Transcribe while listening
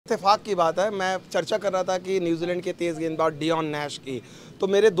इत्तेफाक की बात है, मैं चर्चा कर रहा था कि न्यूजीलैंड के तेज़ गेंदबाज डियॉन नैश की, तो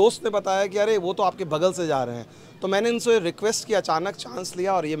मेरे दोस्त ने बताया कि अरे वो तो आपके बगल से जा रहे हैं, तो मैंने इनसे रिक्वेस्ट किया, अचानक चांस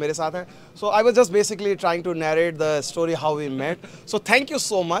लिया और ये मेरे साथ हैं. सो I was just basically trying to narrate the story how we met. So thank you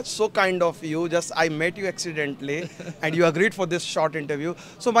so much, so kind of you. Just I met you accidentally and you agreed for this short interview.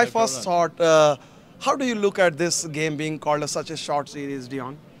 So my first thought, how do you look at this game being called such a short series,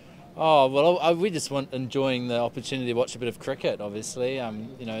 Dion? Oh well, we just want enjoying the opportunity to watch a bit of cricket. Obviously,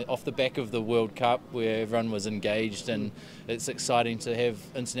 you know, off the back of the World Cup where everyone was engaged, and it's exciting to have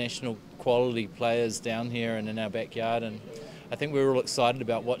international quality players down here and in our backyard. And I think we're all excited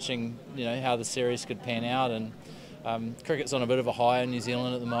about watching, you know, how the series could pan out. And cricket's on a bit of a high in New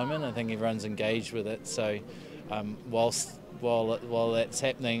Zealand at the moment. I think everyone's engaged with it. So while that's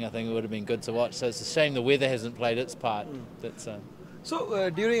happening, I think it would have been good to watch. So it's a shame the weather hasn't played its part. But So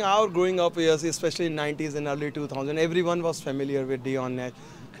during our growing up years, especially in 90s and early 2000, everyone was familiar with Dion Nash.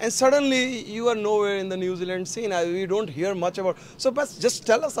 And suddenly you are nowhere in the New Zealand scene. We don't hear much about. So but just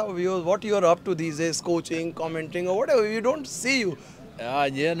tell us, our viewers, what you are up to these days, coaching, commenting, or whatever. We don't see you.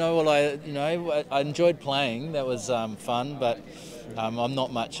 yeah, no, well, I enjoyed playing. That was fun, but I'm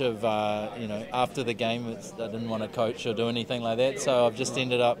not much of, you know, after the game, I didn't want to coach or do anything like that. So I've just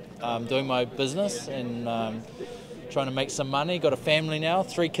ended up doing my business and trying to make some money. Got a family now,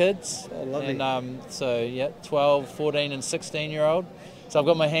 3 kids. Oh, lovely. And so, yeah, 12, 14 and 16-year-old. So I've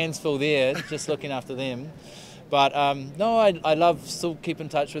got my hands full there, just looking after them. But no, I love still keep in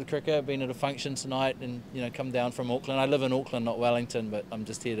touch with cricket. Been at a function tonight and, you know, come down from Auckland. I live in Auckland, not Wellington, but I'm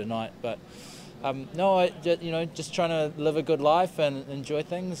just here tonight. But no, you know, just trying to live a good life and enjoy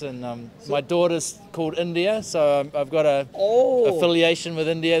things. And my daughter's called India, so I've got a affiliation with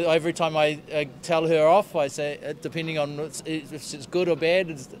India. Every time I tell her off, I say, depending on if it's good or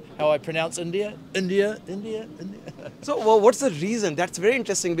bad, it's how I pronounce India. India. So what's the reason? That's very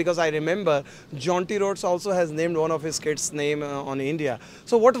interesting, because I remember Jonty Rhodes also has named one of his kids' name on India.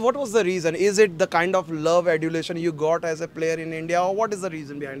 So what was the reason? Is it the kind of love, adulation you got as a player in India, or what is the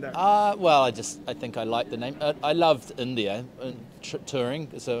reason behind that? Well, I think I like the name. I loved India touring.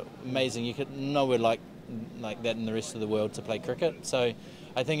 It's amazing. You could nowhere like that in the rest of the world to play cricket. So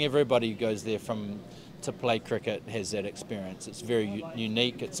I think everybody who goes there to play cricket has that experience. It's very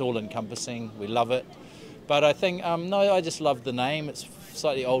unique. It's all encompassing. We love it. But I think no, I just love the name. It's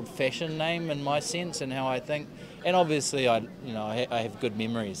slightly old-fashioned name in my sense and how I think. And obviously, I have good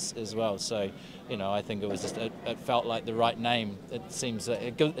memories as well. So, you know, I think it was just it felt like the right name. It seems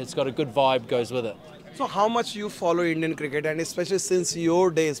it's got a good vibe goes with it. So how much you follow Indian cricket, and especially since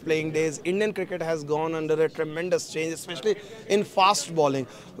your days, playing days, Indian cricket has gone under a tremendous change, especially in fast bowling.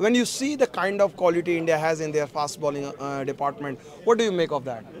 When you see the kind of quality India has in their fast bowling department, what do you make of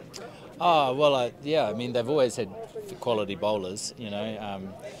that? Well, yeah, I mean, they've always had quality bowlers, you know,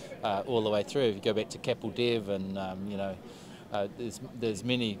 all the way through. If you go back to Kapil Dev and, you know, there's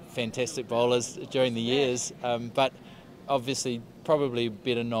many fantastic bowlers during the years, but obviously probably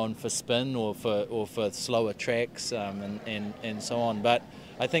better known for spin or for slower tracks and so on. But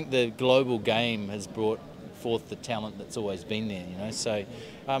I think the global game has brought forth the talent that's always been there, you know. So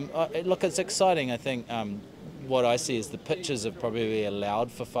look, it's exciting. I think what I see is the pitches have probably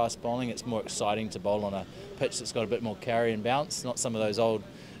allowed for fast bowling. It's more exciting to bowl on a pitch that's got a bit more carry and bounce, not some of those old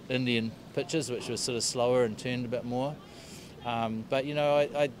Indian pitches which were sort of slower and turned a bit more. But you know,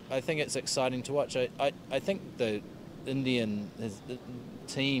 I think it's exciting to watch. I think the Indian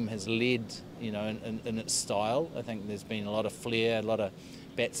team has led, you know, in its style. I think there's been a lot of flair, a lot of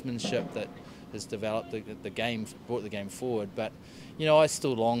batsmanship that has developed the game, brought the game forward. But you know, I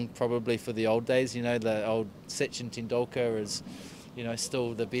still long probably for the old days. You know, the old Sachin Tendulkar is, you know,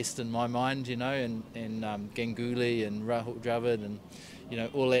 still the best in my mind. You know, and Ganguly and Rahul Dravid and, you know,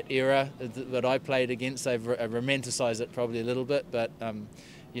 all that era that I played against. I've romanticised it probably a little bit, but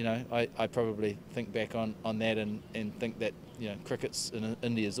you know, I probably think back on that and think that, you know, cricket's in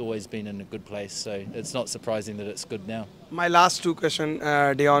India has always been in a good place, so it's not surprising that it's good now. My last two questions,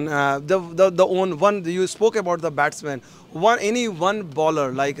 Dion. The one you spoke about the batsman. Any one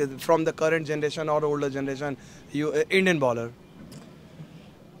bowler, like from the current generation or older generation, Indian bowler.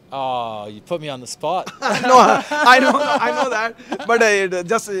 Oh, you put me on the spot. No, I know that. But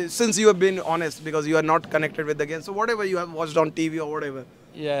just since you have been honest, because you are not connected with the game, so whatever you have watched on TV or whatever.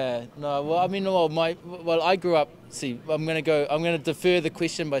 Yeah, no. Well, I mean, well, I grew up. See, I'm going to defer the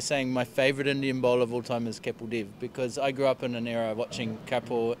question by saying my favourite Indian bowler of all time is Kapil Dev, because I grew up in an era watching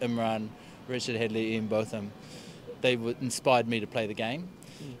Kapil, Imran, Richard Hadley, Ian Botham. They inspired me to play the game.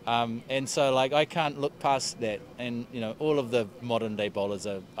 And so, like, I can't look past that. And, you know, all of the modern day bowlers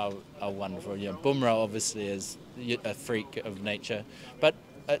are wonderful. You know, Bumrah obviously is a freak of nature. But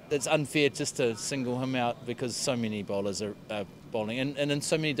it's unfair just to single him out because so many bowlers are bowling and in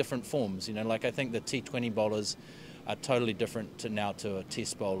so many different forms. You know, like I think the T20 bowlers are totally different to a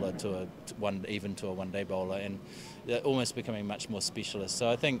Test bowler, even to a one-day bowler, and they're almost becoming much more specialist. So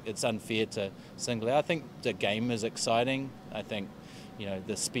I think it's unfair to single out. I think the game is exciting. I think, you know,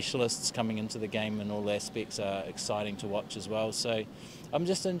 the specialists coming into the game in all aspects are exciting to watch as well. So I'm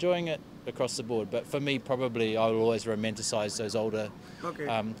just enjoying it across the board. But for me, probably I will always romanticise those older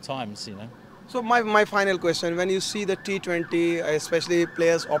times, you know. So my final question, when you see the T20, especially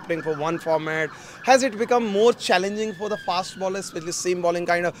players opting for one format, has it become more challenging for the fast bowlers, especially seam bowling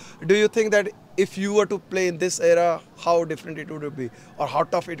kind of? Do you think that if you were to play in this era, how different it would be or how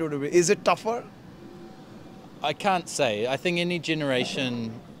tough it would be? Is it tougher? I can't say. I think any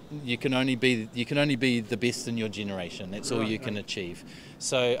generation, you can only be the best in your generation. That's all you can achieve.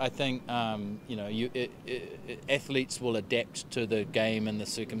 So I think you know, athletes will adapt to the game and the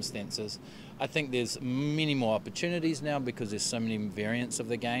circumstances. I think there's many more opportunities now because there's so many variants of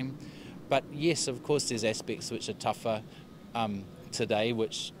the game. But yes, of course, there's aspects which are tougher today,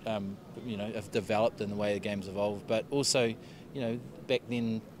 which you know, have developed in the way the game's evolved. But also, you know, back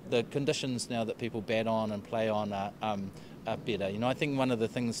then, the conditions now that people bat on and play on are better. You know, I think one of the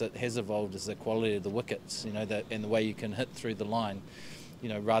things that has evolved is the quality of the wickets. You know, and the way you can hit through the line. You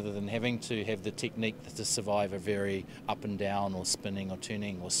know, rather than having to have the technique to survive a very up and down or spinning or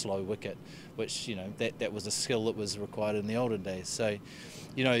turning or slow wicket, which, you know, that was a skill that was required in the olden days. So,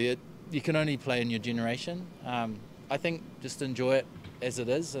 you know, you can only play in your generation. I think just enjoy it as it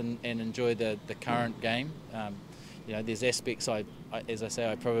is and enjoy the current game. You know, there's aspects as I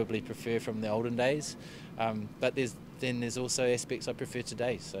say, I probably prefer from the olden days, but there's also aspects I prefer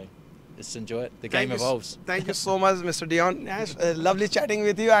today. So. Just enjoy it. The game evolves. Thank you so much, Mr. Dion Nash. Lovely chatting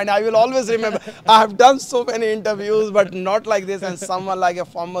with you, and I will always remember. I have done so many interviews, but not like this, and someone like a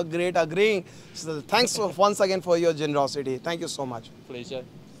former great agreeing. So thanks once again for your generosity. Thank you so much. Pleasure.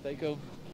 Stay cool.